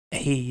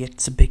Hey,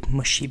 it's a big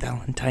mushy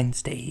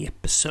Valentine's Day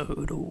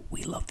episode. Oh,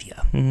 we love you.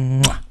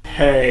 Mwah.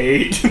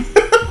 Hey.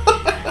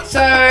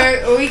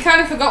 So, we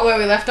kind of forgot where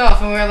we left off,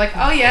 and we were like,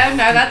 oh yeah,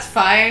 no, that's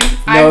fine.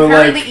 I'm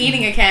currently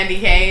eating a candy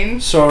cane.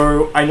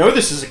 So, I know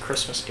this is a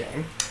Christmas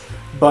game,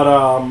 but,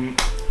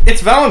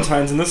 it's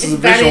Valentine's, and this is a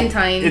visual...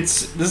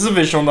 This is a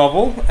visual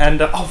novel,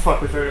 and, oh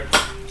fuck, we forgot.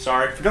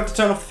 Sorry, forgot to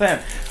turn off the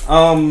fan.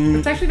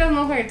 It actually doesn't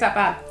look like it's that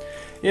bad.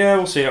 Yeah,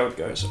 we'll see how it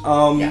goes.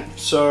 Yeah.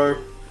 So...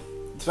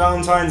 It's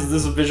Valentine's,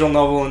 this is a visual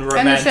novel and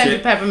romantic. And the scent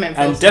of peppermint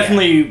and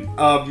definitely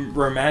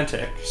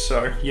romantic,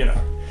 so, you know.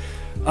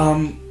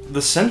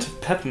 The scent of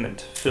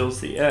peppermint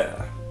fills the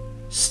air.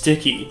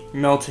 Sticky,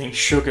 melting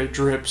sugar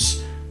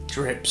drips,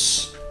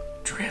 drips,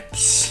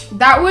 drips.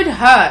 That would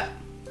hurt.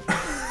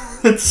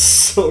 It's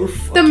so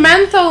funny. The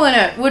menthol in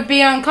it would be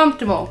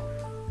uncomfortable.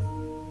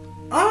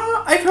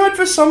 I've heard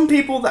for some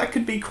people that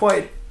could be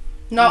quite...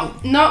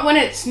 Not when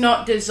it's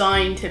not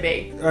designed to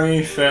be. I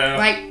mean, fair.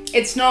 Like,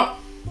 it's not...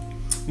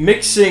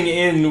 Mixing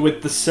in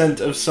with the scent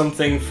of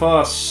something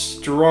far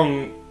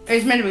strong...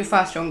 It's meant to be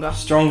far stronger.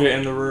 Stronger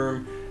in the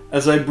room.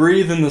 As I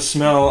breathe in the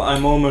smell,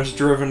 I'm almost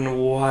driven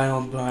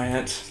wild by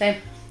it. Same.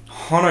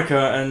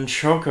 Hanukkah and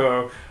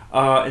Choco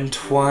are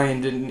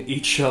entwined in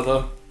each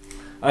other.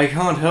 I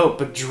can't help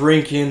but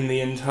drink in the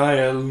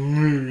entire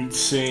lewd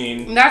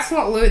scene. That's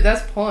not lewd,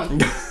 that's porn.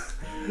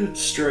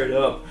 Straight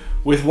up.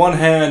 With one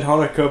hand,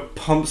 Hanukkah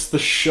pumps the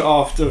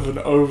shaft of an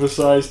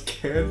oversized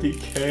candy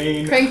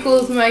cane.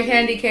 Crinkles my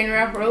candy cane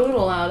wrapper a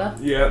little louder.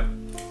 Yep.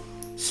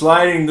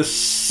 Sliding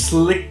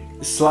slickly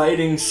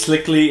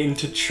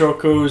into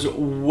Choco's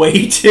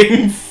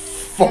waiting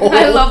folds.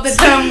 I love the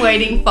term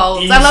waiting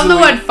folds. I love the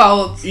word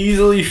folds.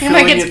 Easily filling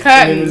like it's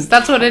curtains.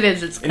 That's what it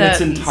is. It's curtains.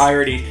 In its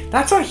entirety.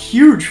 That's a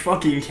huge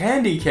fucking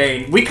candy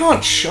cane. We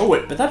can't show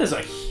it, but that is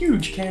a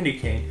huge candy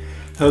cane.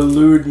 Her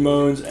lewd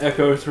moans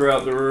echo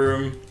throughout the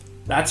room.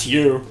 That's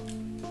you.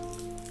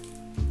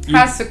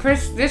 How's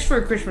this for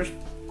a Christmas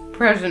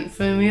present,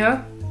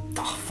 Fumio?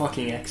 Oh,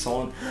 fucking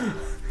excellent.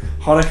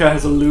 Hanukkah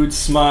has a lewd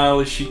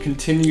smile as she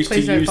continues to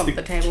use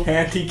the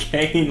candy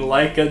cane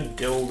like a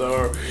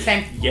dildo.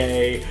 Same.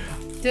 Yay.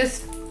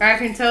 I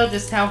can tell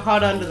just how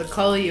hot under the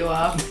collar you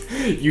are.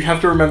 You have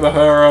to remember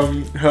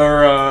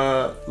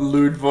her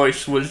lewd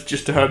voice was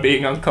just her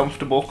being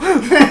uncomfortable.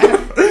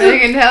 You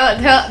can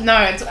tell. No,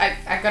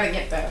 I gotta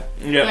get there.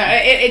 Yeah. No,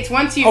 it's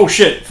once you. Oh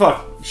shit!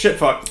 Fuck! Shit!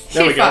 Fuck!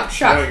 There we go.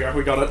 Shut. There we go.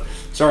 We got it.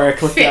 Sorry, I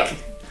clicked that.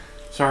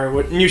 Sorry.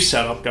 What new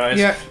setup, guys?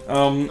 Yeah.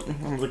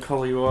 The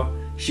color you are.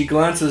 She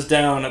glances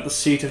down at the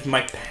seat of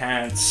my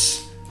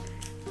pants.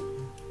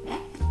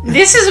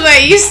 This is where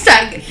you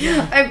stuck.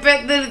 I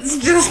bet that it's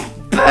just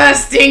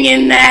bursting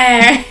in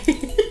there.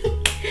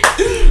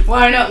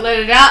 Why not let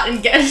it out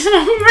and get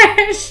some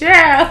fresh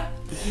air?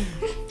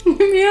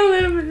 Maybe a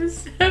little bit of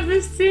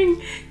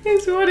servicing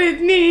is what it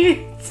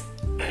needs.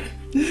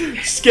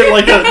 Just get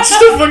like a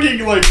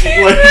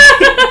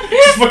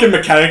fucking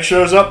mechanic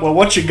shows up. Well,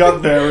 what you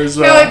got there is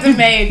No, it's a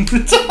maid.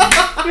 It's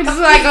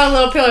like a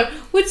little pillow.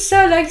 Would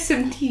so like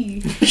some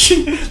tea.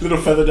 Little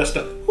feather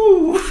duster.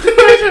 Ooh.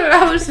 That's what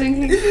I was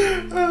thinking.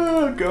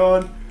 Oh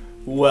god.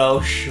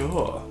 Well,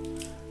 sure.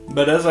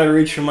 But as I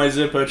reach for my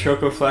zipper,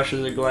 Choco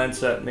flashes a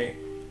glance at me.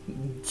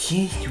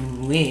 Just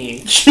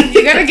wait.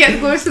 You gotta get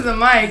close to the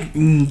mic.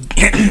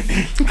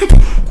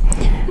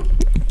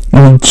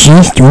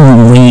 Just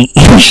wait.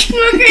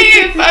 Look at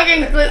you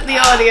fucking clip the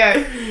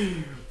audio.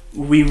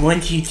 We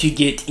want you to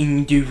get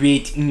in the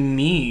right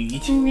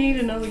mood. You need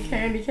another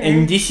candy cane.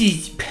 And this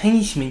is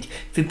punishment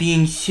for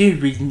being so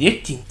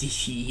reluctant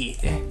this year.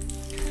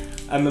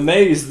 I'm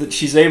amazed that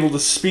she's able to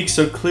speak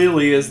so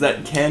clearly as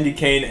that candy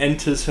cane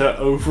enters her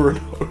over and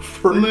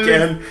over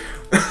again.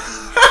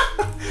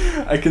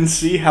 I can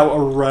see how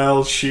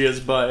aroused she is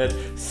by it.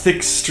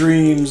 Thick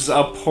streams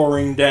are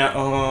pouring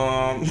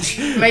down,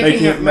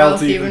 making it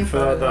melt even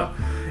further.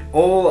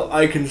 All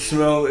I can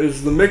smell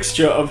is the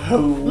mixture of her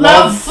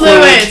love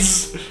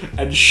fluids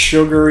and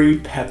sugary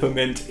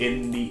peppermint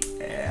in the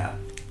air.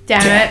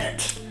 Damn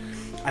it.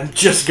 I'm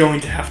just going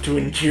to have to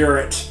endure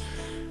it.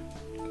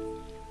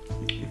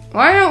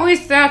 Why don't we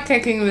start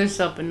kicking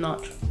this up a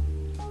notch?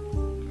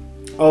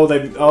 Oh,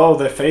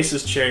 their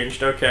faces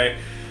changed. Okay.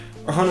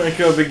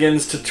 Hanukkah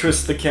begins to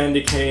twist the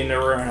candy cane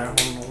around.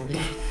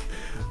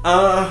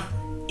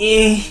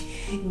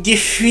 The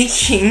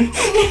friction.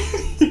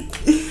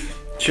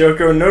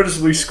 Choco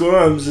noticeably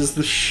squirms as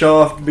the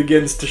shaft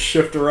begins to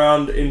shift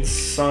around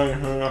inside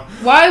her.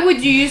 Why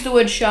would you use the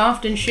word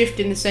shaft and shift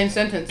in the same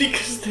sentence?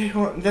 Because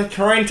they're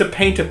trying to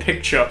paint a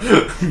picture.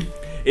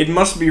 It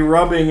must be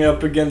rubbing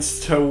up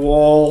against her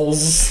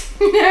walls.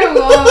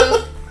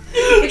 Walls.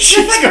 It's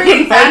just like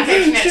reading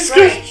fanfiction,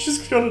 right? She's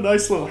got a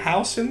nice little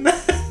house in there.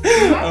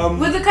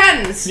 With the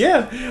curtains.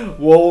 Yeah,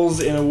 walls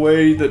in a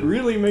way that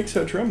really makes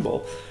her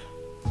tremble.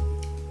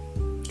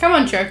 Come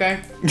on, Choco.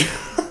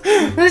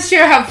 Let's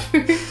share how.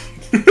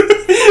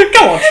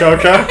 Come on,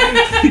 Choco.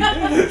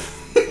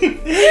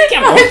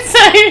 Come on.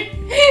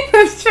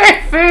 Let's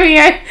try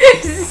Fumio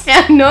to see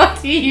how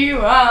naughty you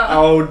are.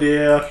 Oh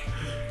dear.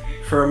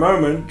 For a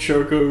moment,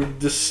 Choco's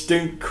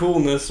distinct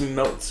coolness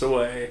melts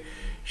away.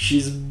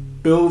 She's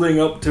building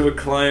up to a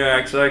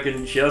climax, I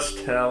can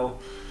just tell.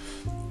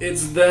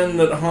 It's then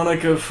that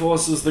Hanukkah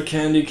forces the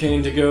candy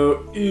cane to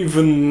go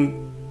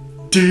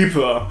even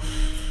deeper.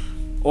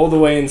 All the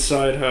way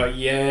inside her,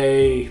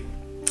 yay.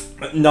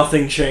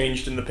 Nothing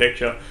changed in the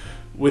picture.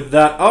 With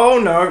that, oh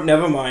no,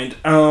 never mind.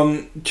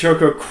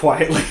 Choco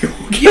quietly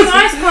You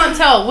guys can't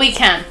tell, we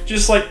can.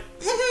 just like,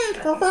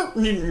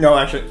 no,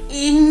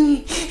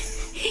 actually.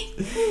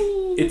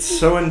 It's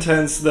so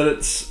intense that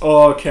it's,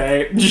 oh,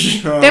 okay.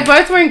 They're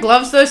both wearing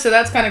gloves though, so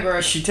that's kind of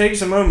gross. She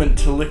takes a moment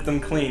to lick them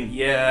clean,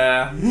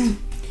 yeah.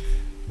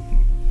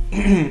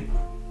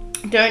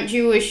 Don't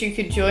you wish you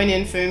could join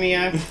in,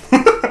 Fumio?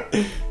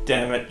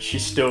 Damn it,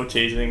 she's still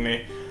teasing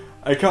me.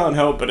 I can't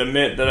help but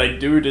admit that I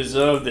do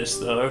deserve this,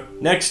 though.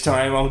 Next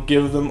time, I'll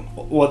give them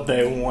what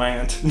they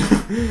want.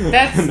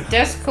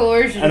 That's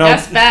coercion. And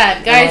That's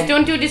bad, guys.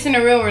 Don't do this in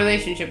a real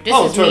relationship. This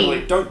is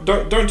totally. mean.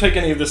 Don't take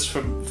any of this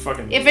for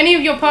fucking. If any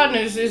of your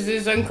partners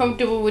is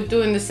uncomfortable with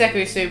doing the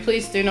sekosu,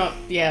 please do not.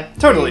 Yeah.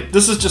 Totally.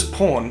 This is just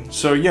porn,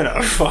 so you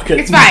know, fuck it.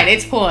 It's fine.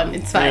 It's porn.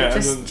 It's fine. Yeah,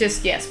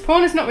 just yes.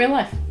 Porn is not real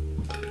life.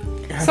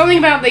 Something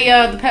about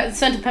the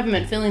scent of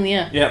peppermint filling the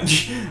air. Yeah,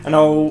 and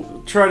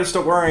I'll try to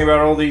stop worrying about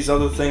all these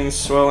other things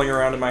swirling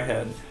around in my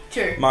head.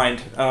 True.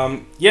 Mind.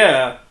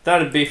 Yeah,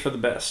 that'd be for the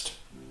best.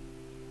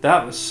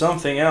 That was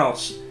something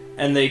else.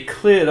 And they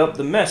cleared up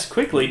the mess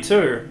quickly,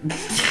 too.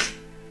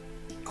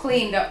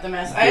 Cleaned up the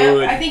mess.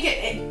 Good. I think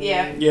it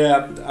yeah.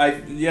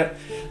 Yeah.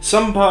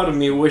 Some part of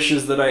me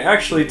wishes that I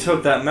actually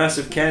took that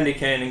massive candy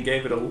cane and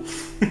gave it a...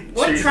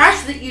 What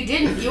trash that you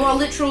didn't? You are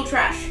literal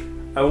trash.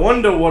 I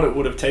wonder what it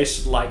would have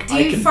tasted like.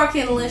 I can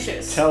fucking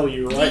licious. tell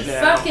you right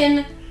now.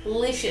 Fucking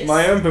licious.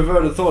 My own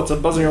perverted thoughts are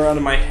buzzing around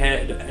in my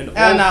head, and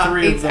all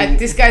three of them...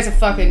 this guy's a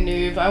fucking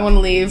noob. I want to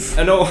leave.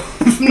 And all...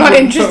 I'm not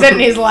interested in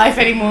his life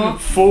anymore.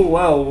 Full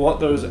well what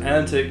those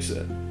antics...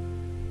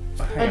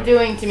 Are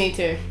doing to me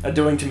too. Are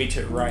doing to me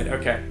too, right,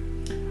 okay.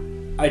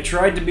 I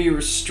tried to be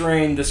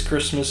restrained this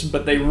Christmas,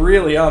 but they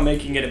really are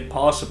making it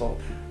impossible.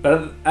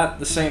 But at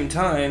the same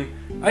time,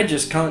 I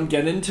just can't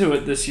get into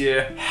it this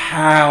year.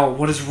 How?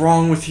 What is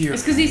wrong with you?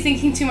 It's because he's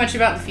thinking too much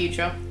about the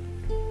future.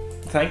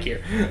 Thank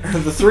you.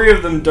 The three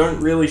of them don't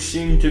really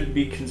seem to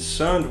be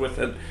concerned with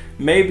it.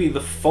 Maybe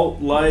the fault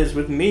lies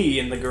with me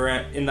in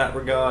that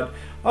regard.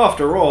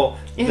 After all...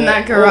 In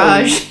that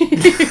garage.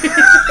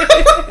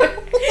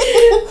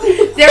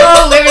 They're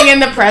all living in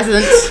the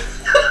present.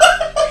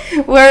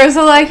 Whereas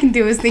all I can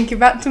do is think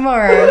about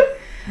tomorrow.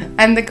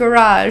 And the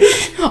garage.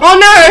 Oh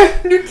no!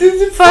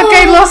 Fuck,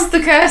 I lost the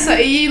cursor.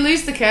 You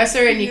lose the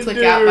cursor and you click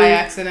out by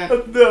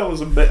accident. That was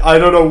a bit... I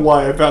don't know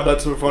why I found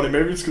that so funny.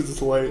 Maybe it's because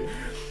it's late.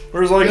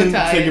 Whereas I can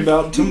think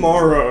about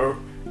tomorrow.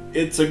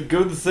 It's a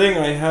good thing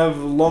I have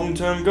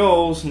long-term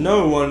goals.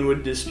 No one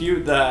would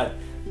dispute that.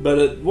 But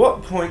at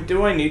what point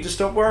do I need to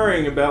stop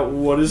worrying about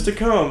what is to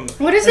come?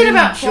 What is it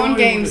about porn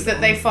games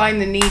that they find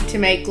the need to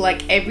make,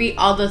 like, every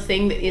other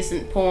thing that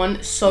isn't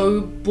porn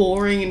so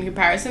boring in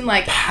comparison?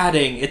 Like...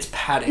 Padding. It's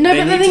padding. No,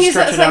 but the thing is,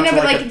 it's like, no,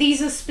 but, like,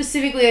 these are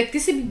specifically, like,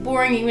 this would be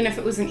boring even if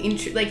it was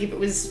like, if it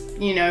was,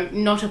 you know,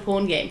 not a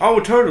porn game.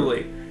 Oh,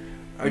 totally.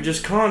 I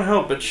just can't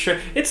help but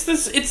it's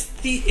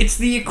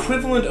the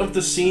equivalent of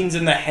the scenes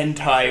in the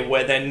hentai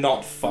where they're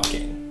not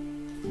fucking.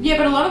 Yeah,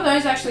 but a lot of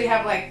those actually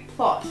have, like,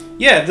 plot.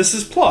 Yeah, this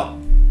is plot.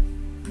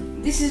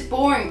 This is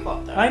boring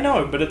plot, though. I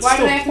know, but it's Why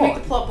still do they have plot. to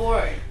make the plot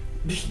boring?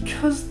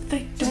 Because they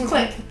don't... Just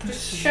click.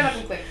 Just shut up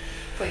and click,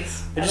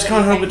 please. I just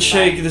can't help but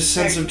shake this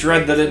sense of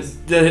dread that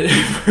it...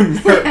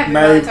 Happy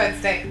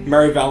Valentine's Day.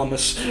 Merry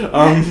Valamus.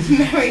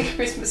 Merry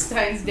Christmas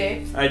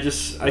Day.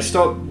 I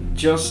stopped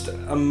just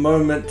a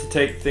moment to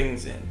take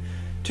things in.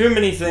 Too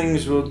many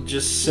things will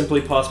just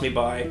simply pass me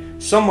by.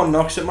 Someone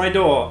knocks at my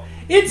door.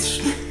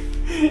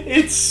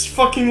 It's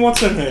fucking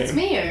what's her name? It's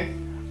Miyu.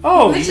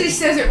 Oh. It literally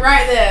says it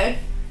right there.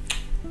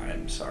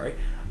 I'm sorry.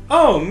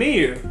 Oh,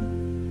 Miyu.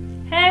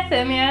 Hey,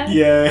 Fumia.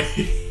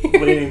 Yay.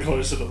 Leaning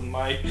closer to the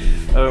mic.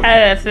 Hello,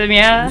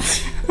 Fumia.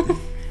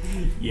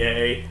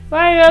 Yay.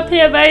 Why are you up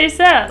here by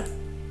yourself?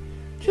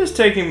 Just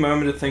taking a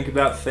moment to think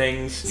about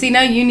things. See,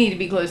 now you need to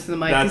be close to the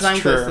mic because I'm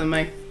close to the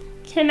mic.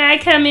 Can I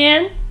come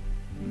in?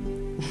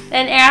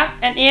 And out,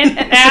 and in,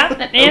 and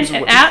out, and in,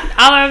 and out,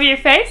 all over your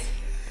face?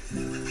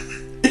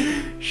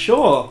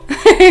 Sure.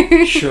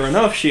 Sure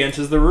enough, she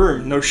enters the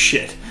room. No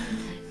shit.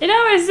 It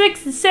always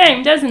looks the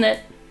same, doesn't it?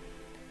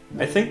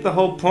 I think the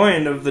whole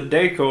point of the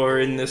decor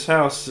in this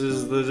house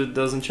is that it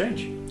doesn't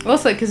change.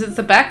 Also, because it's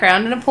the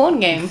background in a porn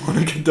game.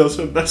 Monica does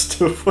her best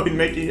to avoid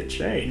making it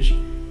change.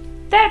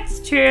 That's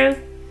true.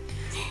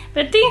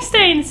 But things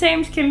staying the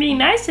same can be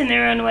nice in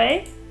their own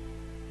way.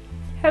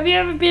 Have you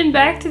ever been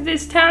back to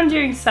this town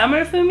during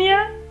summer,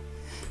 Fumia?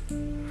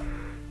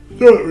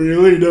 Not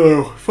really,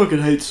 no. I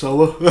fucking hate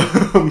summer.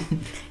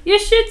 You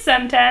should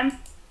sometime.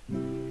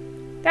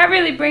 That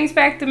really brings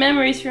back the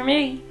memories for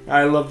me.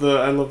 I love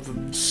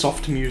the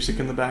soft music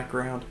in the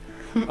background.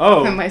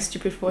 Oh, And my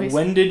stupid voice.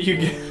 When did you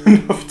get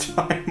enough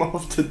time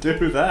off to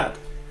do that?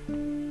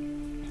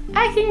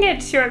 I can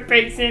get short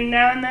breaks in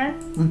now and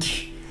then.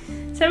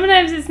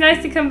 Sometimes it's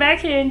nice to come back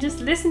here and just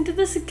listen to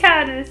the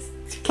cicadas.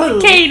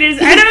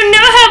 Cicadas. I don't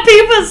know how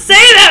people say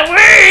that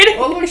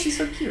word. Oh, look, she's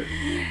so cute.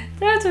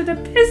 Those were the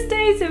best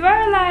days of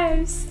our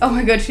lives. Oh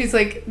my god, she's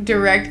like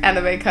direct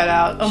anime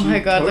cutout. Oh my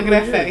god, look at her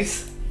totally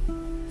is. face.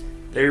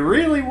 They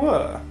really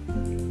were.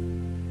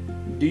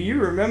 Do you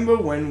remember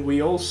when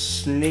we all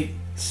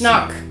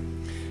Snuck.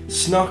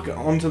 snuck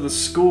onto the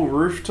school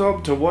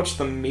rooftop to watch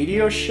the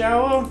meteor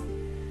shower?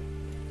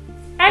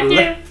 I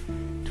do.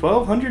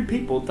 1,200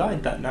 people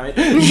died that night.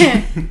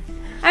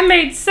 I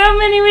made so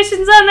many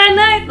wishes on that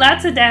night.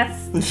 Lots of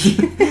deaths.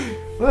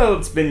 Well,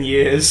 it's been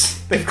years.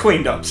 They've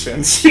cleaned up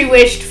since. She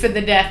wished for the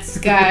deaths,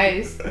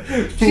 guys.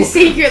 She's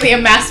secretly a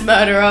mass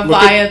murderer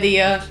via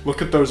the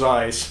Look at those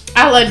eyes.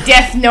 a la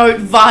Death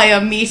Note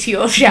via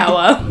meteor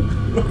shower.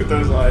 Look at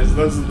those eyes.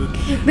 Those are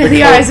They're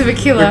the eyes of a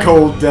killer. The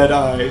cold, dead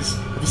eyes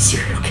of a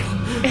serial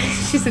killer.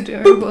 She's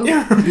adorable.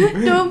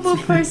 Adorable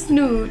person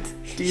nude.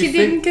 Do you She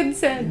think- didn't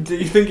consent. Do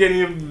you think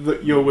any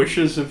of your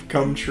wishes have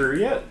come true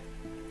yet?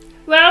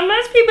 Well,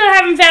 most people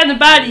haven't found the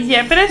bodies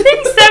yet, but I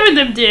think some of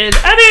them did.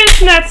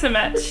 Others, not so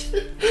much.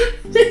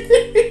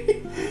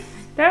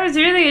 That was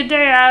really a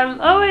day I'll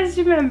always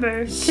remember.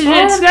 Because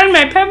it's on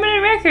my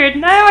permanent record.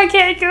 Now I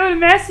can't go to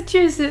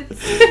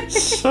Massachusetts.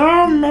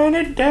 So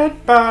many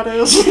dead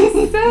bodies.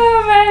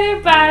 So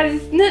many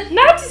bodies.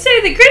 Not to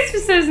say that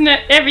Christmas isn't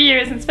every year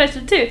isn't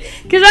special too.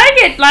 Because I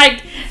get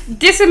like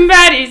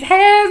disembodied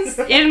hands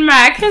in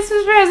my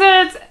Christmas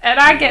presents. And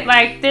I get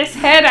like this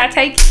head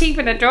I keep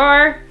in a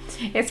drawer.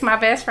 It's my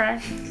best friend.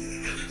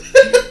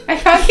 I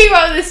can't keep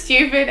up with the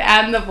stupid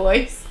and the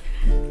voice.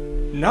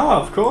 No,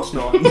 of course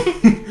not.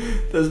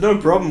 There's no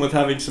problem with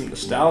having some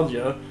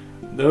nostalgia.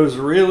 Those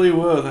really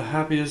were the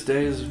happiest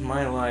days of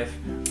my life.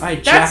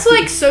 That's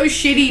like so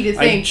shitty to I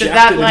think jacked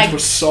that it like into a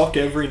sock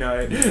every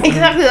night.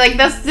 exactly like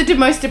that's the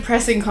most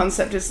depressing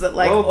concept is that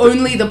like Well,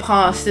 only the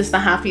past is the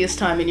happiest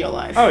time in your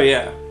life. Oh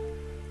yeah.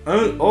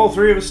 All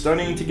three of us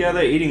studying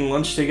together, eating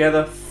lunch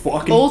together,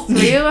 fucking All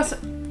three of us.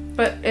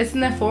 But isn't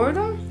there four of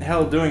them?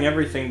 hell, doing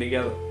everything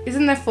together.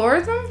 Isn't there four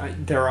of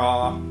them? There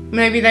are.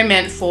 Maybe they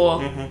meant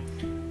four.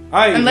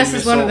 Unless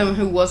there's one of them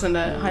who wasn't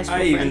a high school I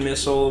friend. even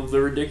miss all of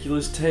the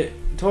ridiculous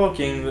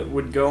talking that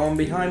would go on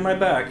behind my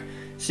back.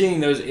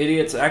 Seeing those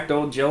idiots act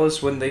all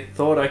jealous when they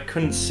thought I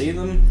couldn't see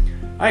them,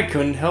 I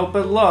couldn't help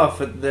but laugh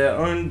at their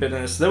own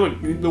bitterness.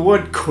 The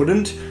word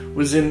couldn't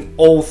was in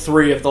all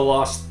three of the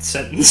last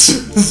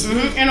sentences.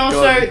 And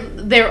also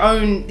their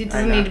own, it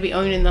doesn't know. need to be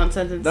owned in that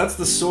sentence. That's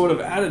the sort of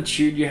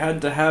attitude you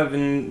had to have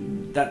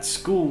in that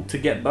school to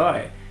get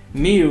by.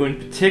 Miyu in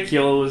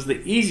particular was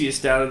the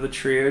easiest out of the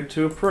trio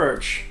to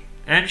approach.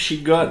 And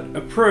she got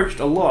approached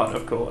a lot,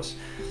 of course.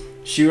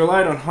 She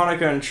relied on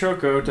Hanukkah and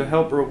Choco to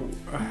help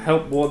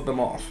ward them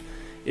off.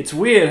 It's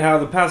weird how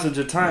the passage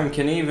of time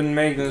can even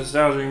make the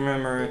nostalgic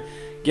memory.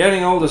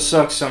 Getting older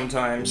sucks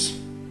sometimes.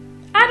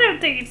 I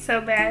don't think it's so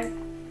bad.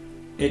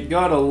 It's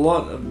got a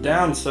lot of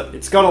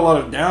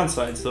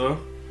downsides though.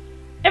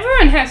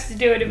 Everyone has to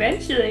do it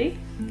eventually.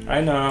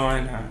 I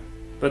know.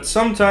 But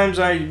sometimes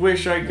I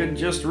wish I could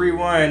just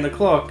rewind the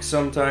clock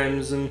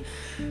sometimes and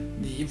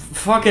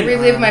fucking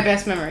Relive my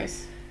best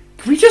memories.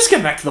 Can we just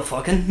get back to the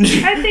fucking?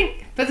 I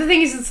think But the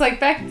thing is, it's like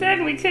back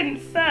then we couldn't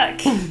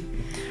fuck.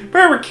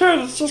 But we're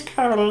kids, it's just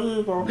kind of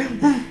evil.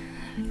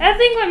 I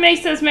think what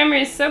makes those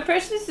memories so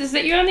precious is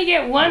that you only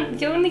get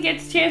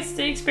the chance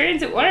to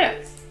experience it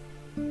once.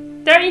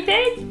 Don't you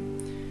think?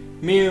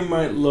 Miyu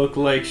might look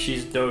like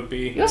she's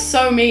dopey, You're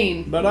so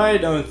mean. but I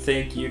don't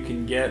think you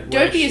can get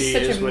where Dopey is she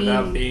such a is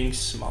without mean- being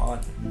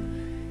smart.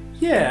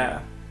 Yeah,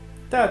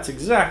 that's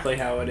exactly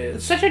how it It's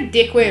is. such a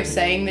dick way of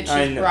saying that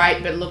I she's know.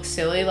 bright but looks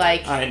silly.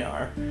 Like, I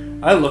know.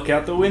 I look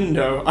out the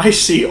window. I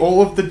see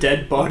all of the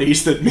dead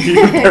bodies that Miyu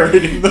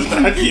buried in the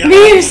backyard.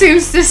 Miyu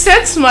seems to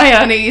sense my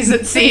unease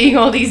at seeing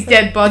all these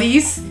dead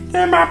bodies.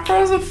 They're my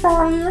present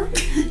for you.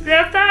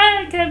 Well, if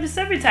I come to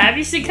summertime,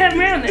 you should come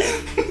around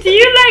then. Do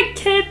you like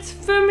kids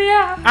for me?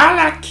 I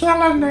like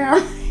killing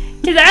them.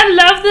 Because I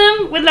love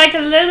them with like a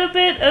little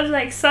bit of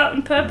like salt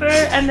and pepper,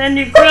 and then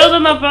you grill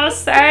them on both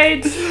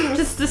sides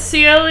just to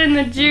seal in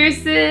the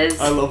juices.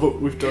 I love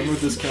what we've done with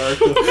this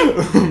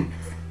character.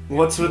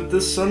 What's with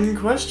this sudden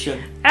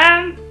question?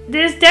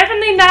 There's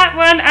definitely not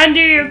one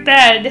under your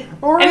bed.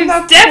 Or And in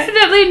it's the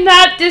definitely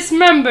not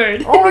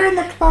dismembered. or in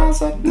the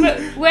closet. But,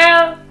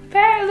 well,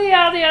 apparently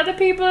all the other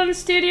people in the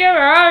studio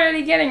are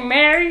already getting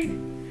married.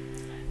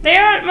 They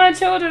aren't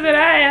much older than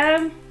I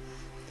am.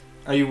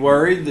 Are you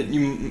worried that you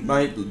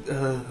might?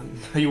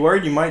 Are you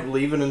worried you might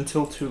leave it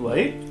until too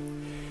late?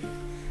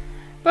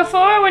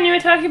 Before, when you were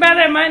talking about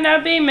there might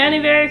not be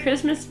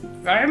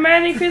very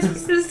many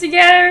Christmases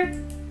together,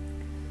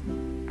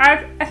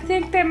 I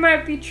think that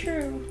might be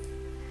true.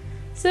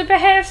 So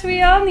perhaps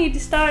we all need to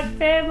start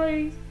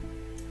families.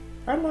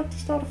 I'd like to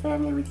start a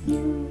family with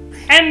you.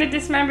 And the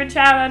dismembered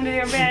child under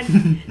your bed.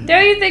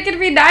 Don't you think it'd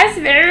be nice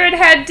if everyone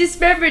had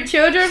dismembered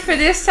children for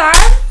this time?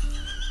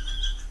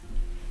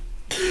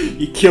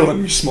 You're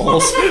killing me,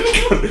 Smalls.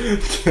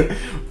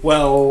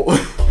 well,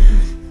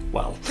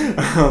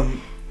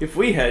 if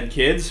we had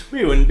kids,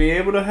 we wouldn't be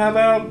able to have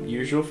our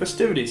usual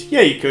festivities.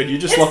 Yeah, you could. You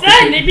just It's lock the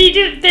fine.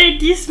 kid. They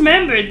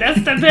dismembered. That's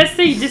the best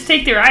thing. Just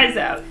take their eyes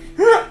out.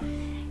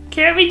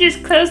 Can't we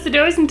just close the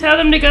doors and tell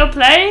them to go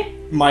play?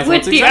 My With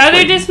thoughts the exactly.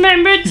 other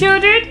dismembered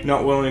children?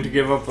 Not willing to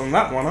give up on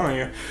that one, are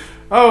you?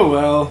 Oh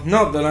well,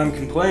 not that I'm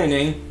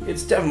complaining.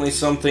 It's definitely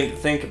something to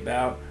think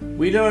about.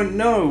 We don't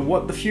know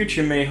what the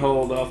future may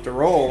hold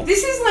after all.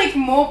 This is like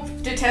more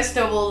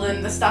detestable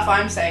than the stuff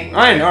I'm saying.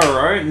 I know,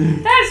 right?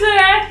 That's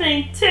what I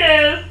think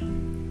too.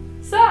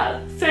 So,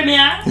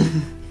 Femia,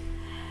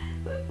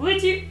 who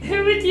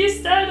would you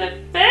start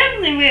a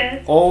family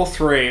with? All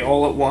three,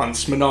 all at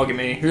once.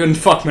 Monogamy. And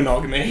fuck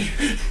monogamy.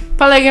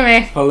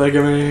 Polygamy.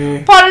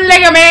 Polygamy.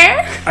 Polygamy.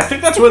 I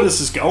think that's where this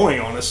is going,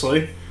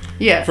 honestly.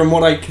 Yeah. From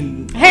what I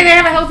can... Hey, they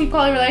have a healthy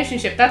poly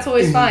relationship. That's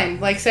always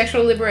fine. Like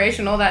sexual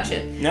liberation, all that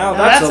shit. Now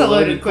that's a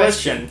loaded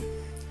question.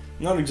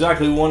 Not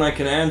exactly one I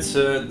can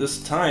answer at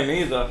this time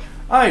either.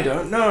 I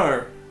don't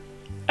know.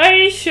 Are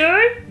you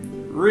sure?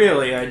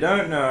 Really, I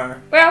don't know.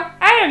 Well,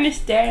 I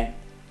understand.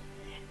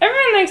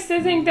 Everyone likes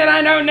to think that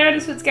I don't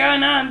notice what's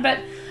going on, but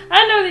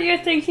I know that you're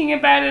thinking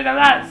about it a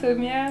lot,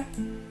 Fumia.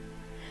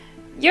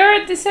 You're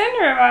at the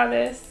center of all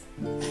this.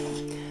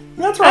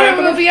 That's right. And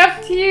it will be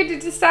up to you to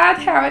decide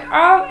how it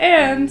all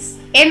ends.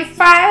 In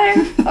fire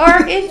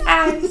or in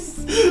ice.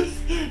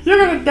 You're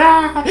gonna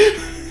die.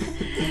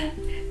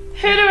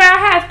 Who do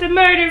I have to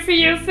murder for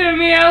you,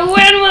 Fumia?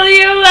 When will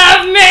you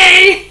love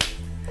me?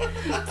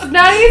 It's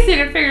not easy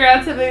to figure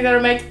out something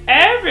that'll make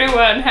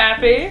everyone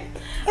happy.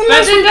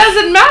 But it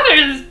doesn't matter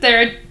if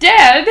they're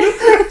dead.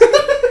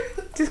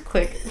 Just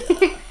click.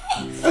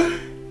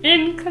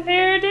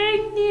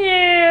 Including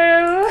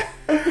you.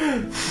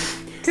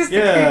 Just the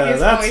Yeah, previous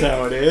that's voice.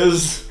 how it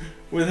is.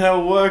 With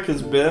how work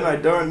has been, I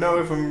don't know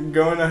if I'm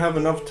going to have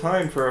enough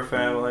time for a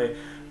family.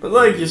 But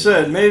like you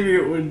said, maybe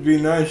it would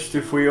be nice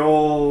if we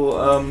all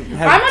had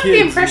kids. I'm under the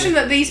impression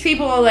that these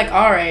people are like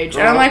our age,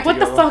 and I'm like, what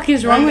the together. fuck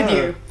is wrong I with know.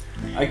 you?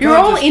 I You're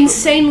can't all just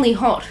insanely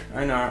hot.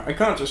 I know. I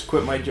can't just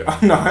quit my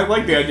job. No, I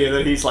like the idea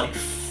that he's like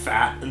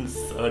fat and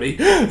 30.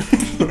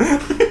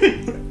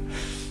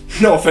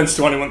 No offense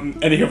to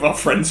any of our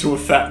friends who are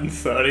fat and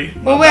 30.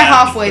 Well, we're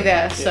halfway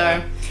there,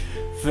 so.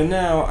 For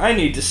now, I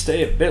need to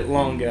stay a bit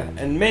longer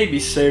and maybe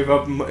save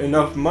up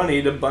enough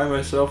money to buy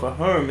myself a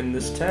home in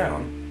this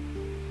town.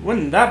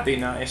 Wouldn't that be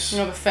nice? I'm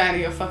not a fan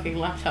of your fucking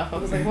laptop. I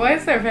was like, why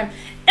is there a fan?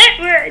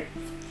 Edward!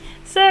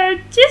 So,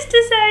 just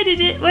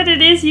decided what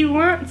it is you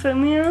want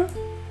from you.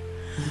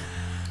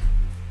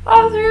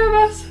 All three of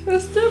us will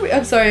still be.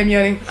 I'm sorry, I'm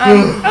yawning.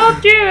 All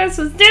three of us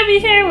will still be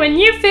here when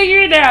you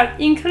figure it out,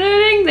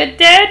 including the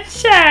dead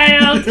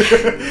child.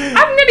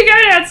 I'm gonna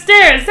go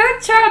downstairs.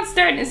 That child's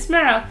starting to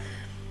smell.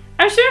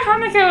 I'm sure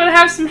Hanukkah will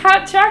have some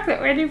hot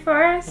chocolate ready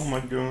for us. Oh my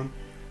god.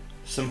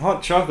 Some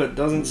hot chocolate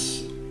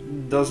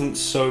doesn't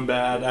so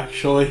bad,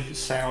 actually.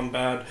 Sound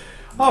bad.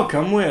 I'll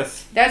come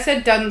with. That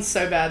said, done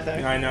so bad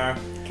though. I know.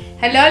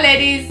 Hello,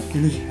 ladies.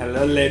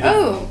 Hello, lady.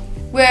 Oh,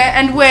 where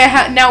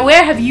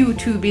have you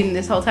two been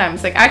this whole time?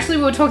 It's like actually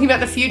we were talking about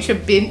the future,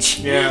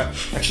 bitch. Yeah,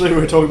 actually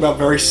we're talking about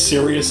very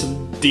serious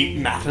and deep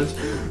matters.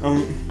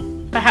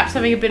 Perhaps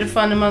having a bit of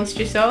fun amongst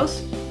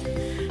yourselves.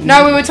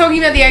 No, we were talking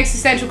about the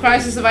existential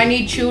crisis of I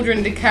need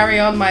children to carry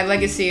on my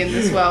legacy in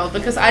this world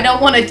because I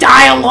don't want to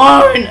die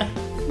alone.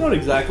 Not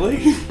exactly.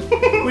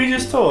 We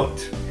just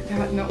talked.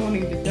 About not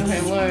wanting to die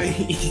alone.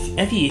 It's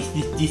obvious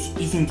this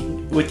isn't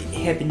what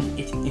happened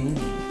at the end.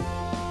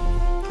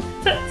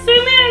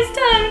 Fumia's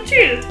telling the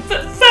truth,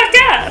 but fuck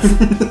off!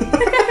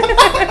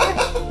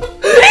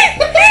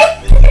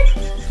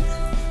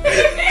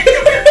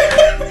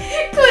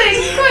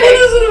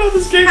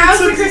 Quick! How's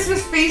the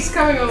Christmas feast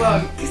coming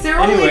along? Because they're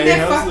all in Anyway, their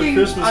how's the fucking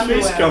Christmas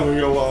underwear. feast coming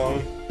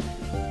along?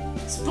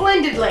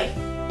 Splendidly.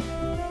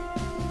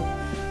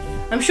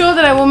 I'm sure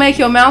that I will make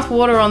your mouth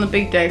water on the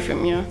big day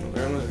from you.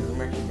 It'll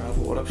make your mouth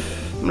water.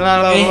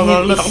 I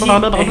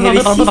have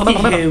assisted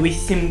her with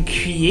some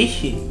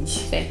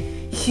creations.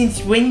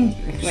 Since when?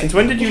 Since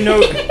when did you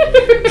know?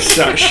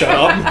 Shut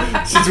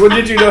up. Since when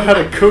did you know how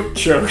to cook,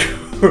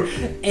 Choco?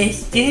 I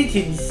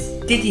started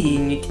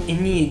studying it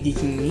earlier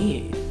this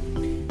year.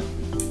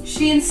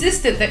 She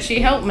insisted that she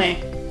help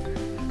me.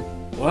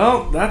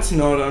 Well, that's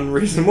not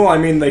unreasonable. I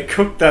mean, they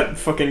cooked that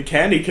fucking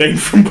candy cane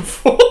from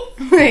before.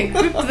 They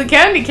cooked the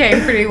candy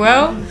cane pretty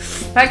well.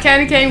 That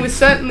candy cane was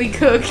certainly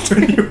cooked. Do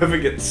you ever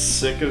get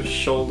sick of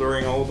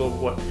shouldering all the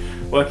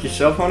work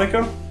yourself,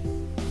 Hanukkah?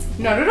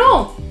 Not at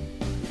all.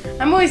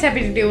 I'm always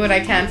happy to do what I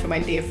can for my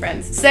dear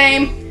friends.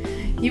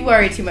 Same. You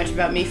worry too much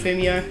about me,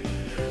 Fumio.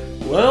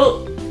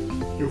 Well,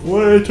 if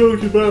what I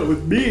talked about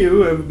with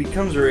Miyu ever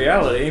becomes a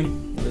reality,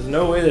 there's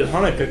no way that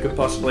Hanukkah could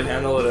possibly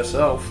handle it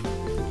herself.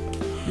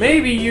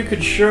 Maybe you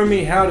could show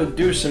me how to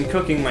do some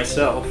cooking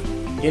myself.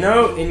 You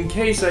know, in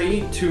case I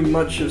eat too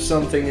much of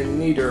something and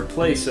need to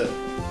replace it.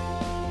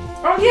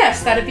 Oh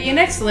yes, that'd be an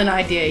excellent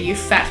idea, you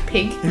fat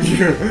pig.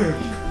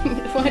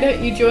 Why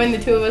don't you join the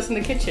two of us in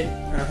the kitchen?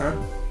 Uh-huh.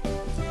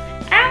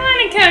 I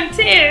wanna come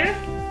too.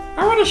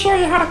 I want to show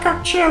you how to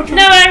cook children.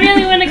 No, I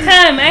really want to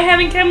come. I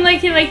haven't come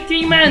like in like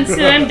 3 months,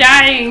 and I'm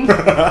dying.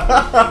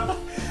 The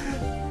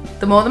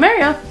more the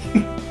merrier.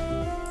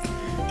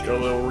 Got a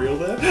little real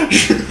there.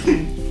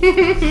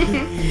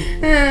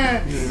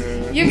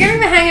 You're getting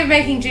the hang of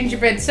making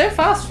gingerbread so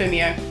fast,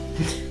 Fumio.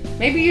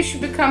 Maybe you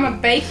should become a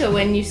baker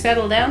when you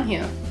settle down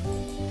here.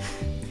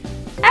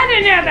 I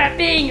don't know about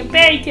being a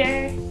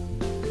baker.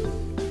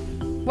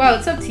 Well,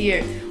 it's up to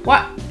you.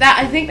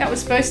 I think that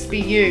was supposed to be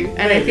you,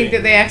 and I Maybe. think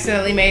that they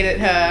accidentally made it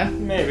her.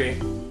 Maybe.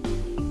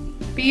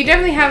 But you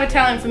definitely have a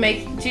talent for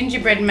making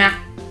gingerbread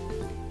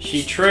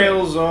She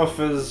trails off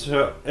as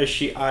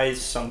she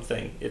eyes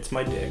something. It's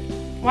my dick.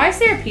 Why is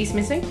there a piece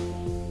missing?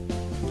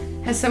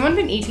 Has someone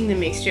been eating the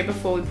mixture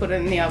before we put it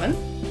in the oven?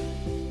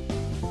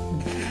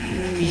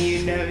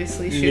 Miyu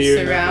nervously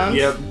shifts around.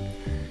 Yep.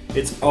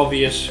 It's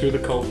obvious who the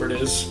culprit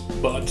is,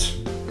 but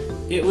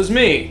it was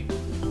me.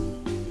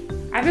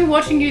 I've been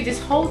watching you this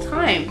whole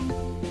time.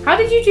 How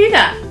did you do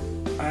that?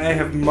 I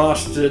have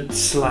mastered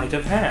sleight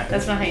of hand.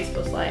 That's not how you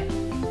spell slight.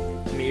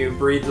 Miyu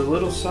breathed a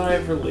little sigh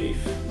of relief.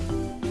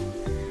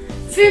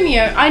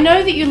 Fumio, I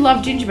know that you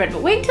love gingerbread,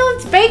 but wait till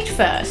it's baked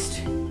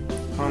first.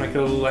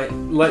 Hanukkah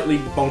lightly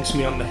bonks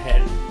me on the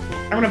head.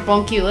 I'm gonna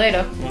bonk you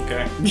later.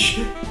 Okay.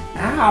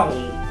 Ow!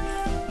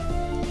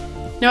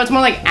 No, it's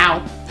more like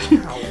ow.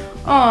 Ow.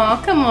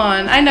 Aw, come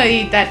on. I know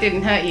that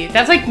didn't hurt you.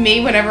 That's like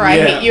me whenever I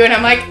Yeah. hit you and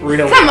I'm like,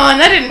 Really? come on,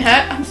 that didn't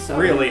hurt. I'm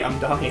sorry. Really, I'm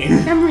dying.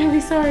 I'm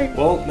really sorry.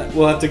 Well,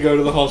 we'll have to go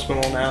to the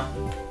hospital now.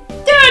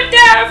 Don't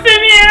die for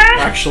me!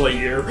 Actually,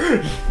 you.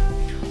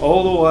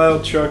 All the while,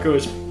 Choco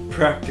is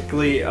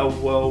practically a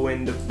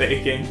whirlwind of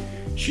baking.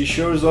 She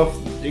shows off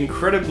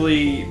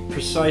incredibly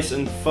precise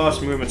and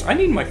fast movements. I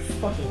need my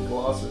fucking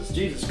glasses.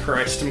 Jesus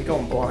Christ, I'm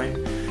going blind.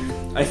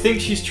 I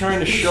think she's trying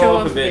to show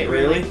off a bit,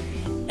 really.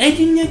 I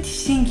do not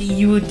think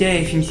you will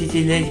die from such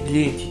a large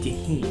blow to the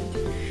head.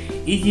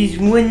 It is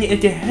one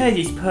of the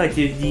hardest parts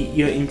of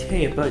your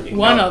entire body.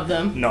 One of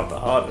them. Not the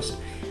hardest.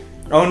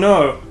 Oh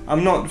no,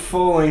 I'm not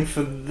falling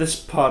for this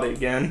part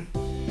again.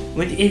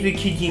 Whatever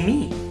could you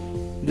mean?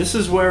 This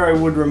is where I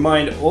would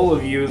remind all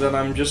of you that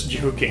I'm just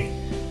joking.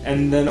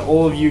 And then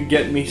all of you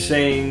get me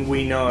saying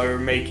we know,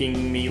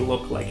 making me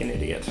look like an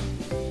idiot.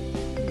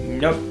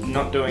 Nope,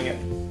 not doing it.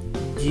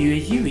 Do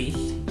as you wish.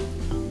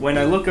 When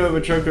I look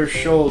over Choco's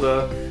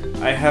shoulder,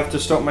 I have to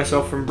stop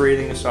myself from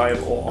breathing a sigh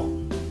of awe.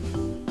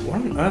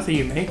 What on earth are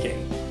you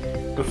making?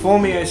 Before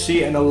me I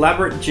see an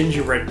elaborate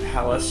gingerbread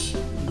palace.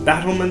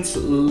 Battlements,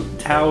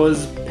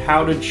 towers,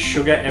 powdered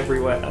sugar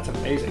everywhere. That's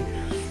amazing.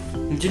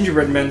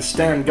 Gingerbread men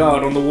stand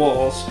guard on the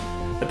walls.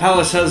 The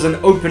palace has an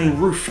open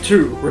roof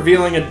too,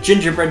 revealing a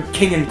gingerbread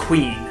king and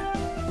queen.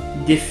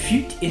 The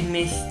fruit of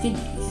my studies.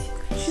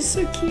 She's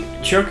so cute.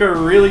 Choco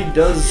really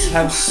does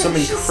have some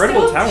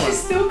incredible talent.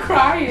 She's still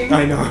crying.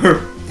 I know.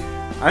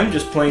 I'm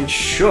just plain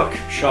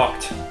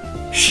shocked.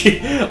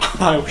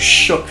 I'm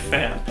shook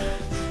fan.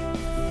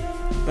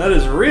 That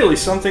is really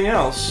something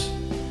else.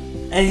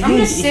 I'm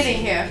just sitting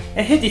here.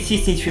 I heard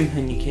assistance from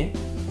Hanukkah.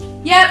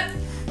 Yep.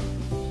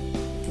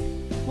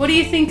 What do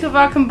you think of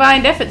our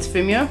combined efforts,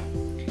 Fumio?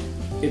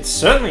 It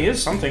certainly is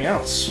something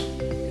else.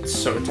 It's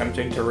so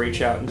tempting to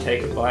reach out and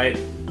take a bite.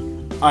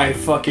 I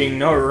fucking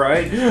know,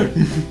 right?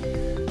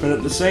 But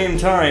at the same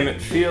time, it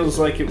feels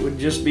like it would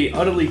just be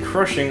utterly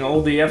crushing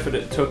all the effort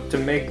it took to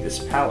make this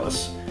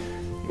palace.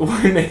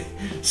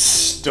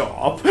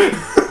 Stop.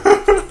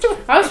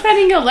 I was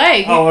petting your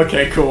leg. Oh,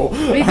 okay, cool.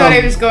 We thought I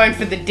was going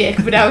for the dick,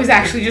 but I was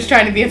actually just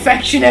trying to be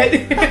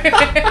affectionate.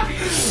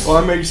 Why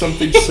make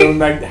something so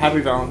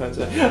Happy Valentine's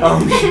Day.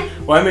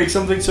 Why make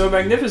something so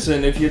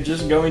magnificent if you're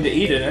just going to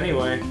eat it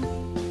anyway?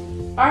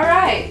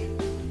 Alright.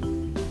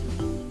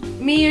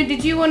 Miyu,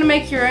 did you want to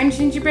make your own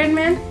gingerbread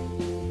man?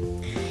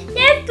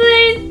 Yes,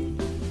 please!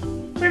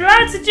 For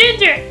lots of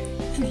ginger!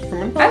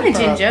 I'm a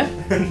ginger.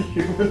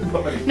 Human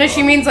body No,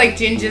 she means like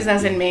gingers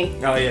as in me.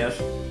 Oh, yes.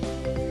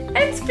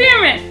 And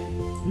spearmint!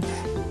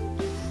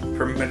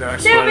 From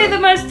Midnight They'll be the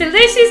most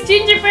delicious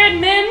gingerbread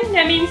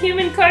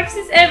human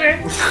corpses ever.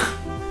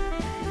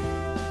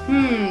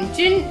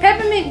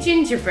 Peppermint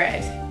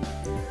gingerbread.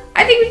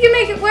 I think we can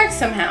make it work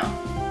somehow.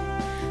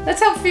 Let's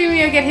help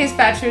Fumio get his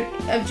batch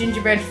of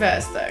gingerbread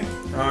first, though.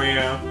 Oh,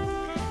 yeah.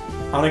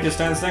 Hanukkah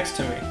stands next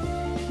to me.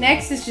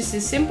 Next is just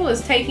as simple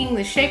as taking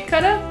the shape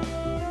cutter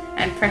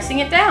and pressing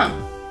it down.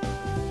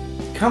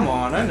 Come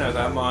on, I know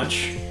that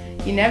much.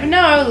 You never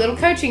know, a little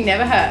coaching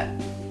never hurt.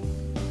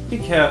 Be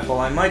careful,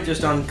 I might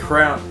just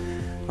uncrown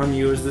on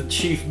you as the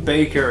chief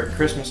baker at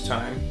Christmas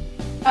time.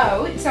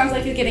 Oh, it sounds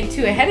like you're getting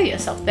too ahead of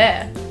yourself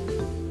there.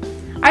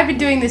 I've been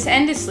doing this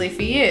endlessly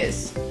for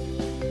years.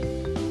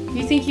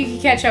 You think you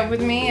could catch up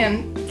with me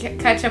and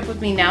catch up with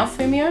me now,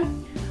 Fumio?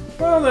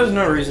 Well, there's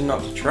no reason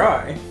not to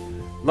try.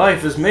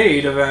 Life is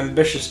made of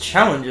ambitious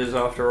challenges,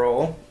 after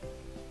all.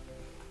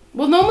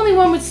 Well, normally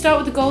one would start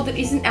with a goal that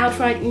isn't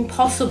outright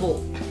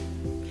impossible.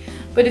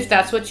 But if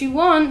that's what you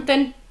want,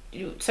 then...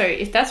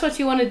 if that's what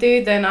you want to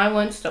do, then I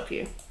won't stop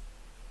you.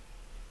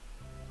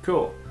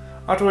 Cool.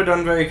 After we're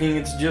done baking,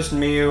 it's just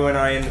Miyu and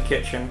I in the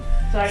kitchen.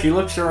 Sorry. She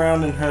looks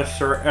around at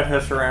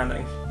her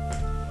surroundings.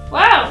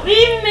 Wow, we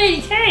even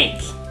made a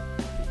cake.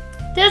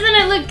 Doesn't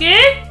it look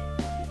good?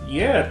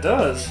 Yeah, it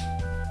does.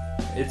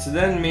 It's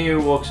then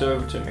Miyu walks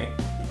over to me.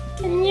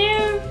 Can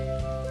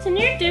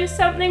you do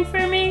something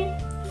for me?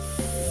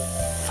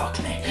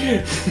 Fuck me.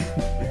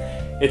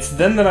 It's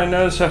then that I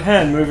notice her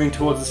hand moving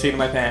towards the seat of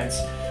my pants.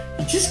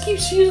 He just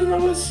keeps using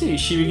OSC.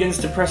 She begins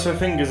to press her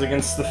fingers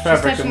against the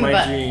fabric of touching the my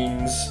butt.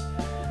 jeans.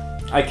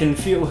 I can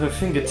feel her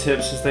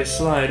fingertips as they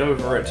slide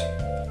over it.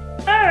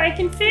 Oh, I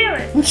can feel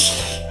it.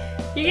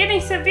 You're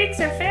getting so big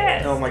so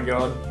fast. Oh my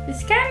god.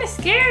 It's kind of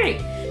scary.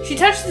 She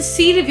touched the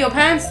seat of your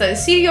pants though. The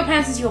seat of your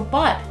pants is your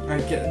butt.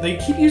 They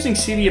keep using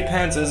seat of your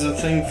pants as a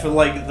thing for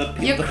like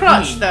Your the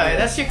crotch peen. though.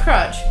 That's your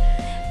crotch.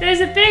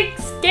 There's a big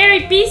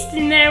scary beast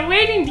in there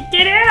waiting to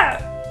get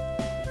out.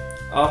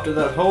 After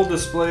that whole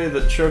display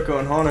that Choco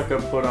and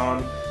Hanukkah put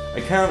on,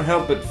 I can't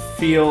help but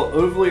feel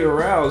overly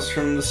aroused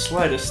from the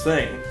slightest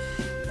thing.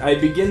 I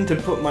begin to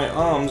put my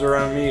arms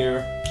around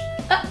Miyu.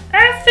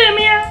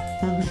 Fumia.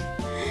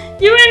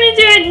 You want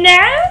to do it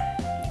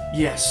now?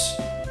 Yes.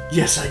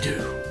 Yes, I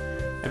do.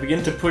 I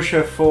begin to push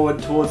her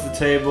forward towards the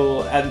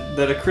table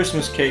that a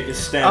Christmas cake is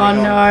standing on.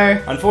 Oh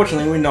no.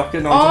 Unfortunately, we knocked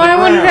it onto Oh, the I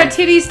ground. wanted her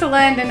titties to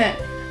land in it.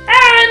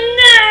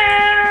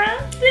 Oh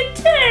no!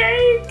 The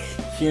cake!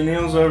 She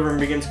kneels over and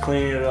begins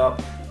cleaning it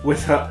up.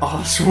 With her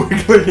ass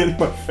wiggling in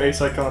my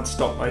face, I can't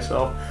stop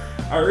myself.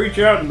 I reach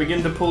out and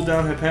begin to pull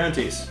down her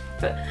panties.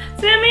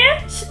 Fumia,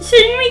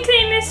 shouldn't we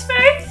clean this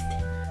first?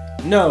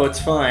 No, it's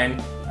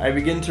fine. I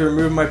begin to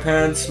remove my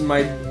pants,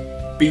 my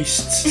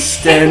beasts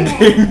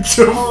standing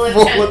to Full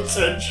full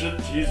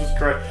attention. Jesus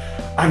Christ.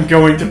 I'm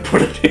going to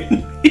put it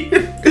in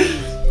here.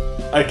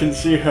 I can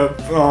see her.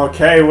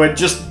 Okay, we're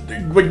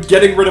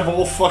getting rid of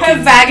all fucking.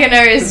 Her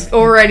vagina is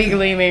already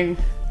gleaming.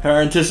 Her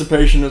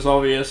anticipation is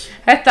obvious.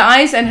 Her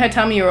thighs and her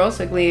tummy are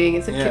also gleaming.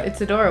 It's Yeah. it's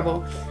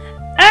adorable.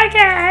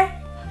 Okay.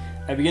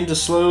 I begin to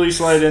slowly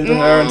slide into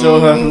her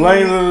until her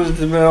length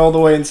is all the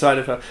way inside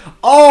of her.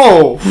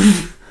 Oh!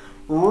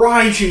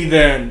 Righty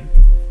then.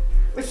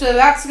 So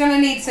that's gonna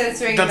need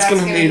censoring. That's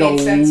gonna need a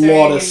censoring,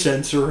 lot of and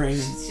censoring.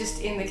 It's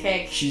just in the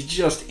cake. She's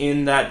just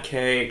in that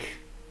cake.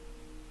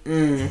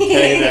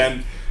 Okay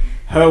then.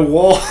 Her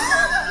wall.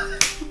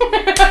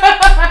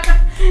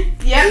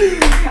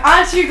 Yep.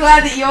 Aren't you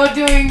glad that you're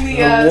doing the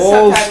Her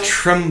walls subtitles?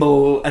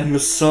 tremble and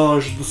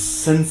massage the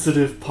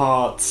sensitive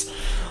parts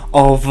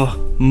of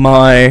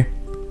my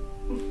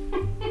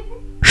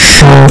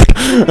shirt.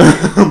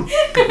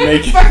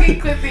 Fucking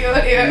clip the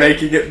audio.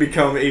 Making it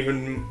become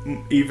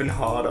even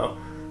harder.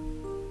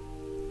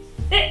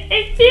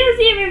 It feels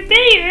even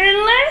bigger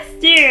than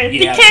last year.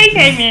 Yeah. The cake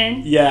I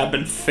mean. Yeah, I've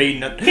been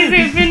feeding it. Because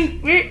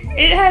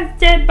it has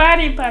dead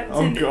body parts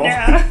Oh, in God. it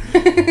now.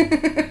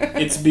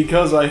 It's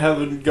because I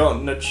haven't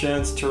gotten a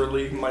chance to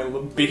relieve my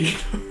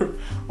libido.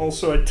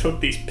 Also, I took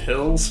these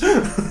pills.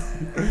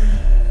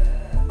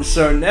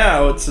 So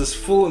now it's as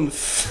full and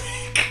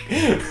thick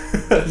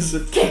as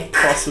it can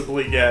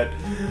possibly get.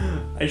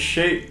 I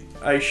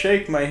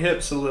shake my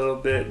hips a little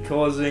bit,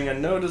 causing a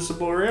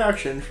noticeable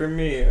reaction from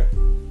me.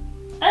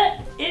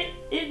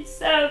 It's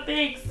so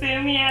big,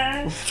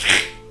 Fumia.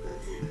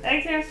 I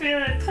can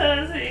feel it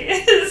pussy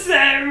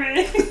inside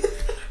me.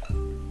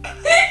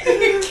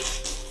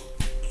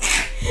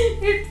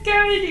 It's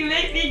going to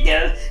make me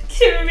go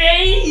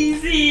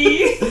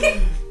crazy.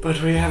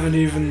 But we haven't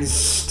even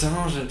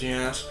started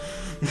yet.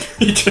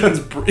 He turns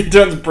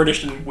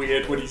British and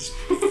weird when he's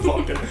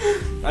fucking.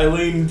 I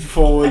lean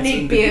forwards. I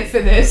need beer for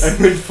this. I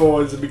lean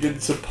forwards and begin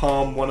to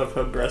palm one of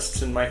her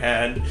breasts in my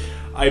hand.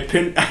 I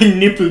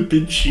nipple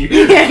pinch you.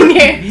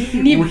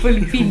 Nipple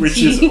pinchy.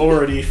 Which is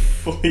already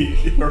fully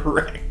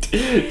erect.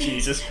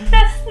 Jesus.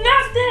 That's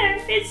not them.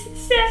 It's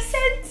so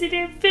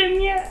sensitive,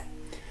 Fumia.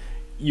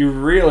 You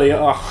really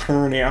are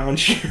horny,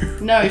 aren't you?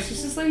 No,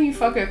 she's just letting you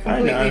fuck her I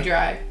completely know.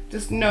 dry.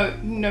 Just no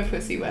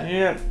pussy wet.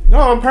 Yeah.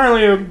 No,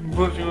 apparently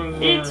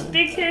It's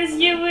because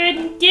you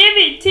wouldn't give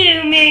it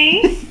to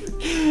me.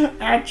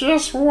 I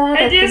just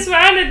wanted. I just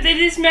wanted the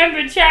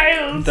dismembered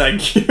child.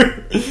 Thank you.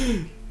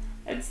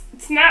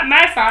 It's not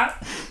my fault.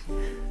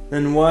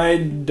 Then why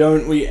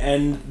don't we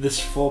end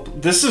this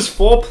This is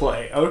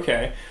foreplay.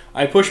 Okay.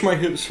 I push my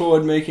hips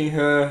forward, making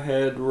her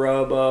head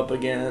rub up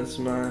against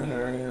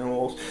my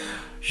walls.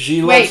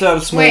 She lets out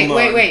a small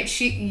moan. Wait.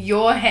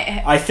 Your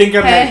head. I think I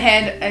her meant.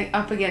 head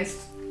up against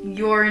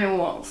your inner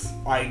walls.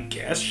 I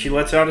guess she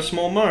lets out a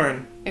small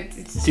moan.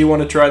 It's Do you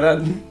want to try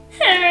that?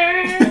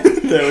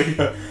 There we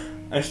go.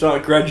 I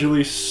start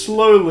gradually,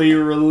 slowly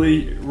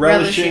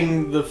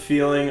relishing the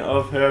feeling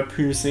of her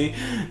pussy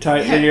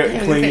tightly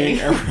clinging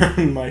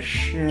around my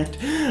shirt.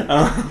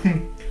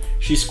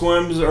 She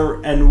squirms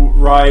and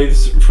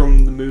writhes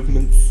from the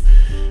movements.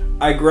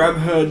 I grab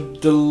her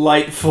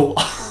delightful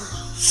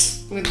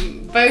ass.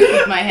 with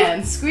both of my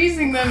hands,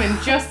 squeezing them in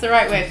just the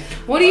right way.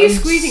 What are you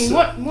squeezing?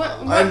 What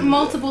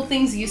multiple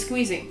things are you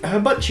squeezing? Her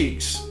butt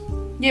cheeks.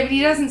 Yeah, but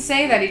he doesn't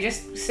say that. He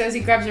just says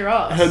he grabs her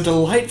ass. Her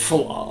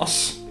delightful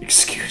ass.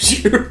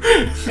 Excuse you.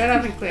 Shut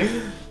up and click.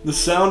 The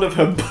sound of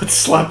her butt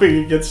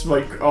slapping against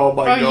my... Oh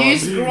my god.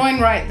 Use groin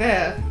right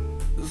there.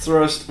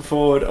 thrust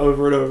forward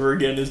over and over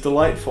again is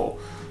delightful.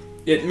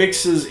 It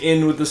mixes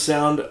in with the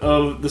sound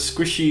of the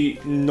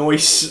squishy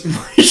noise.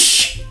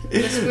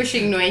 The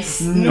squishing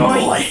noise.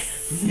 Noise.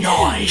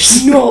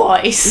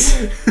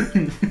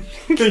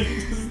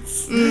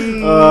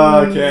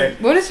 Okay.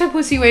 What is her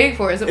pussy waiting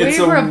for? Is it It's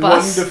waiting for a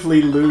bus?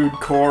 wonderfully lewd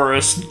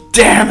chorus.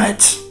 Damn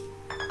it!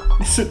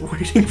 Is it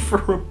waiting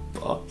for a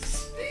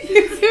bus?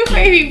 Is it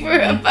waiting for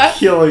a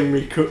bus?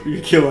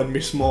 You're killing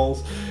me,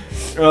 Smalls.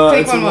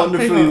 It's a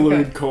wonderfully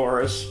lewd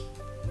chorus.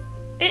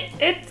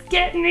 It's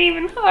getting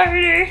even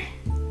harder.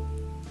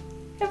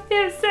 I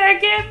feel so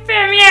good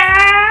from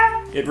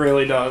ya. It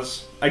really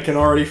does. I can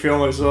already feel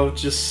myself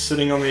just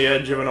sitting on the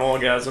edge of an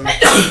orgasm.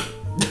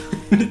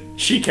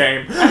 She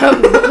came.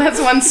 That's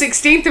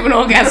 1/16 of an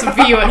orgasm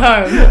for you at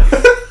home.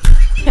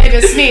 I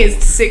just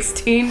sneezed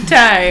 16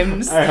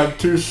 times. I have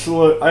to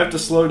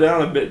slow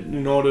down a bit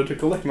in order to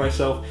collect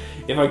myself.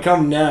 If I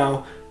come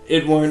now,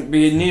 it won't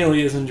be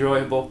nearly as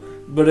enjoyable.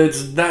 But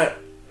it's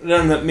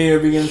then that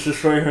Miyu begins to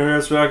sway her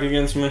ass back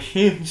against my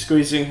machine,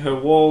 squeezing her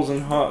walls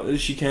as hard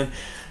as she can.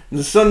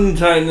 The sudden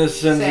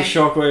tightness sends a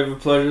shockwave of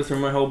pleasure through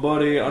my whole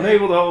body.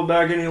 Unable to hold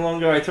back any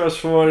longer, I thrust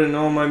forward in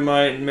all my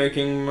might,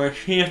 making my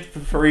shift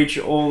reach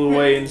all the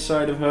way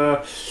inside of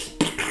her.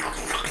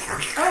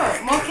 Oh,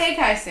 more cake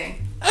icing.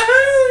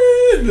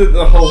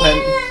 The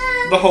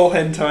whole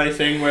hentai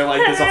thing where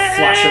like there's a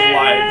flash of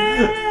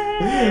light.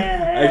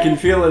 I can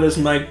feel it as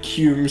my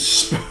cum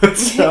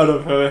spurts out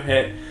of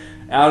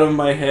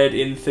my head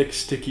in thick,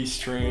 sticky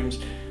streams.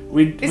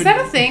 Is that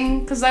a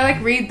thing? Because I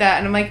like read that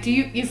and I'm like, do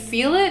you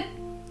feel it?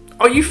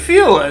 Oh, you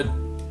feel it.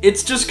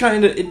 It's just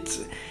kind of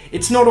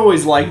it's not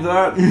always like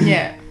that.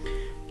 Yeah.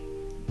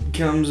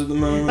 Comes at the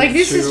moment. Like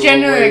this is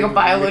generally like a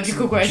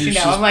biological question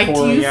now. I'm like,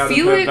 do you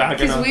feel it?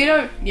 Because we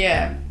don't.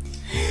 Yeah.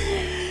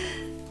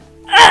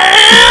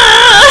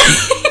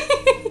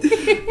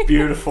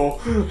 Beautiful.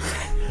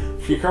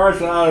 She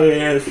cries out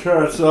and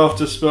starts off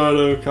to spurt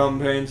of cum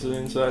pains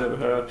inside of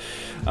her.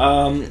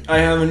 I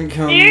haven't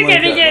come You're like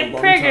gonna that get in a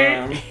long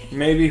triggered. time.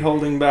 Maybe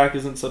holding back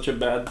isn't such a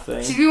bad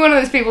thing. She'd be one of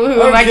those people who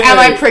are like, am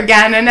I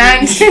pregnant?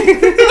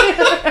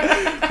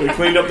 We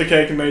cleaned up the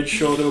cake and made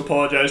sure to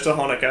apologize to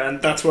Hanukkah,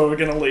 and that's where we're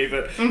gonna leave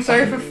it. I'm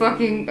sorry for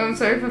fucking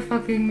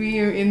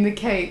Miyu in the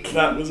cake.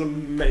 That was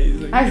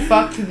amazing. I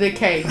fucked the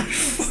cake.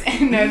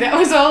 No, that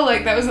was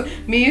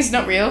Miyu's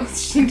not real.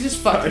 She just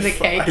fucked the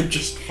cake. I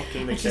just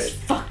fucking the I cake. just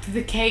fucked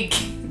the cake.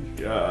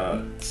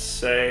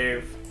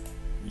 Save.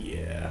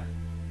 Yeah.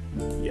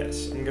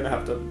 Yes, I'm gonna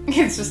have to.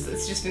 It's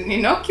just an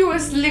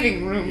innocuous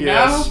living room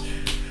Yes. now.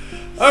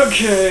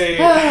 Okay.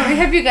 I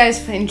hope you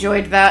guys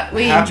enjoyed that.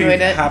 We enjoyed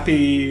it.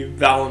 Happy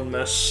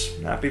Valentmas.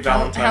 Happy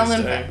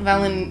Valentine's Day.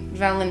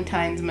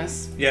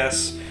 Valentine's-mas.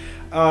 Yes.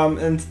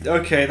 And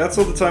okay, that's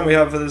all the time we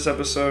have for this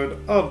episode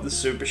of the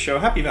Super Show.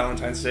 Happy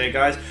Valentine's Day,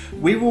 guys.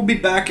 We will be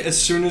back as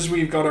soon as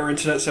we've got our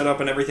internet set up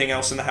and everything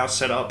else in the house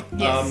set up.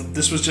 Yes.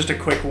 This was just a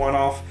quick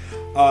one-off.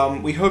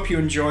 We hope you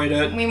enjoyed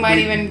it. We might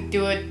even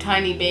do a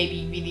tiny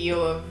baby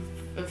video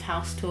of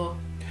house tour.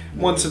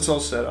 Once it's all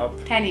set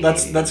up. Tiny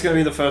That's baby. That's gonna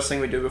be the first thing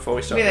we do before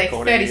we start It'll be like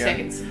recording 30 again.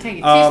 seconds. Take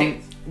it 2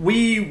 seconds.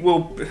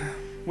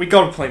 We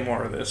gotta play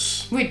more of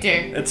this. We do.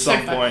 At It's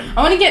some so fun. point.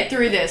 I want to get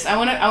through this. I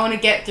want to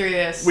get through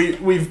this.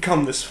 We've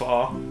come this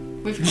far.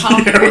 We've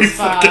come Yeah, we this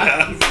far. fucking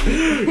have.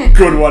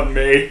 Good one,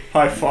 me.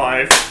 High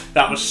five.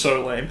 That was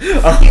so lame.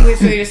 He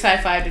literally just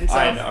high-fived himself.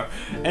 I know.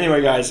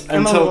 Anyway, guys,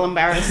 I'm a little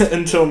embarrassed.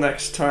 until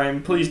next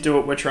time, please do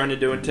what we're trying to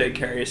do and take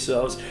care of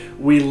yourselves.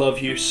 We love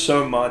you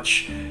so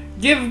much.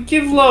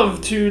 Give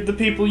love to the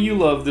people you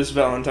love this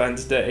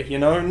Valentine's Day, you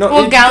know?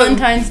 Or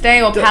Galentine's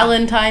Day, or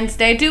Palentine's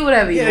Day, do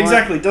whatever you want. Yeah,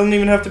 exactly. Doesn't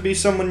even have to be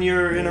someone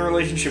you're in a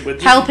relationship with.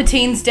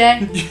 Palpatine's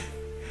Day.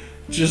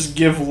 Just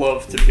give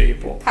love to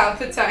people.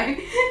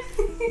 Palpatine.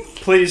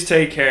 Please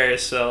take care of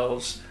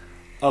yourselves.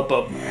 Up.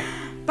 Bye.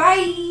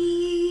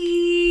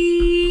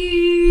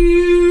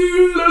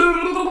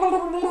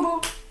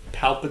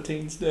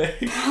 Palpatine's Day.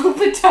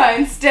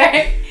 Palpatine's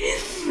Day.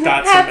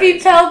 That's Happy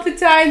amazing.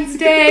 Palpatine's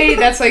Day.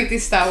 That's like the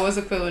Star Wars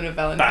equivalent of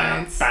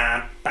Valentine's.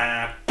 Bam,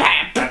 bam,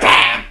 bam, bam,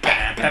 bam,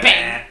 bam, bam,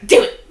 bam.